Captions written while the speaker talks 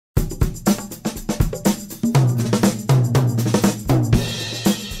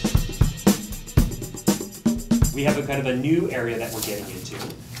we have a kind of a new area that we're getting into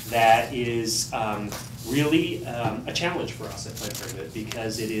that is really a challenge for us at Planned Parenthood,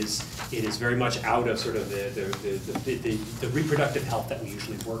 because it is very much out of sort of the reproductive health that we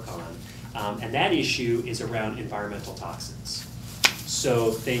usually work on. And that issue is around environmental toxins.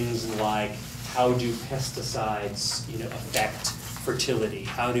 So things like, how do pesticides affect fertility?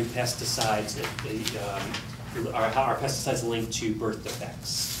 How do pesticides, how are pesticides linked to birth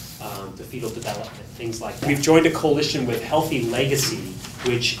defects, to fetal development, things like that. We've joined a coalition with Healthy Legacy,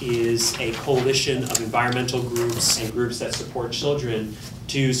 which is a coalition of environmental groups and groups that support children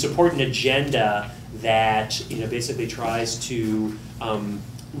to support an agenda that basically tries to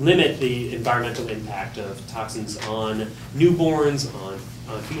limit the environmental impact of toxins on newborns, on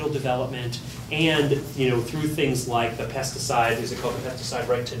fetal development, and through things like the pesticide, is it called the Pesticide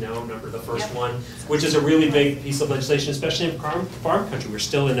Right to Know, remember the first one, which is a really big piece of legislation, especially in farm country. We're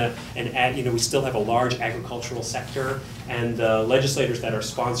still in we still have a large agricultural sector, and the legislators that are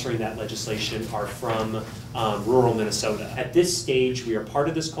sponsoring that legislation are from rural Minnesota. At this stage, we are part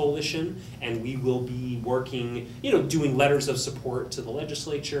of this coalition, and we will be working, doing letters of support to the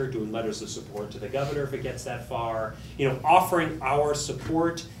legislature, doing letters of support to the governor if it gets that far, offering our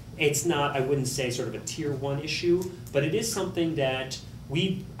support. It's not, I wouldn't say sort of a tier 1 issue, but it is something that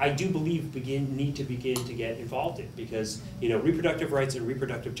I do believe need to begin to get involved in, because reproductive rights and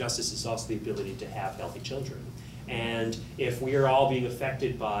reproductive justice is also the ability to have healthy children. And if we are all being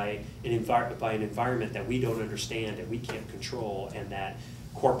affected by an environment that we don't understand and we can't control, and that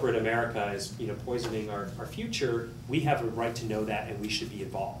corporate America is poisoning our future, we have a right to know that, and we should be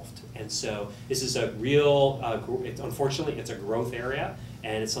involved. And so this is a real, unfortunately, it's a growth area,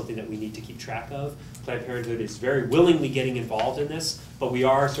 and it's something that we need to keep track of. Planned Parenthood is very willingly getting involved in this, but we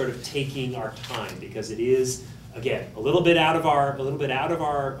are sort of taking our time, because it is, again, a little bit out of our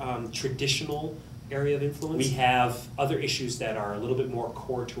traditional area of influence. We have other issues that are a little bit more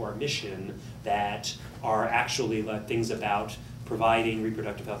core to our mission that are actually things about providing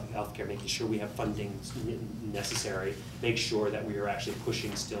reproductive health care, making sure we have funding necessary, make sure that we are actually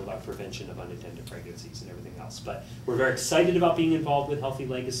pushing still about prevention of unintended pregnancies and everything else. But we're very excited about being involved with Healthy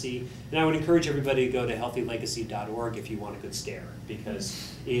Legacy, and I would encourage everybody to go to healthylegacy.org if you want a good scare,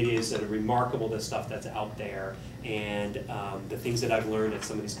 because it is a remarkable, the stuff that's out there, and the things that I've learned at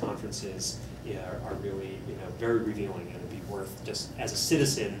some of these conferences are really very revealing, and it'd be worth, just as a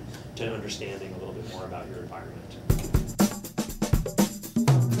citizen, to understanding a little bit more about your environment.